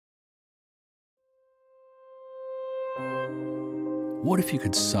What if you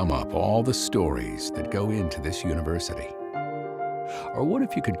could sum up all the stories that go into this university? Or what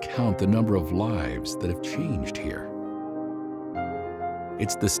if you could count the number of lives that have changed here?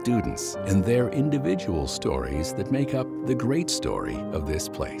 It's the students and their individual stories that make up the great story of this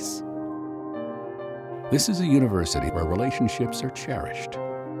place. This is a university where relationships are cherished,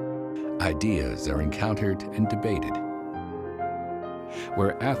 ideas are encountered and debated,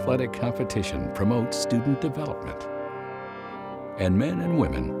 where athletic competition promotes student development, and men and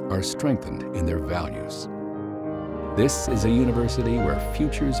women are strengthened in their values. This is a university where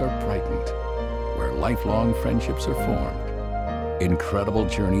futures are brightened, where lifelong friendships are formed, incredible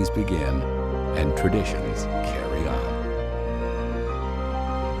journeys begin, and traditions carry on.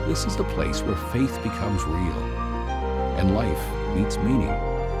 This is a place where faith becomes real and life meets meaning.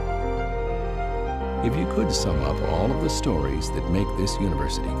 If you could sum up all of the stories that make this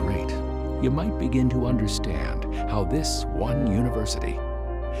university great, you might begin to understand how this one university,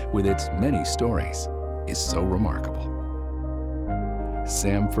 with its many stories, is so remarkable.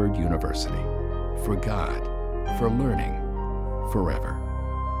 Samford University, for God, for learning, forever.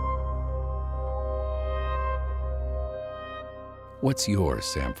 What's your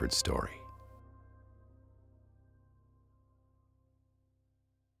Samford story?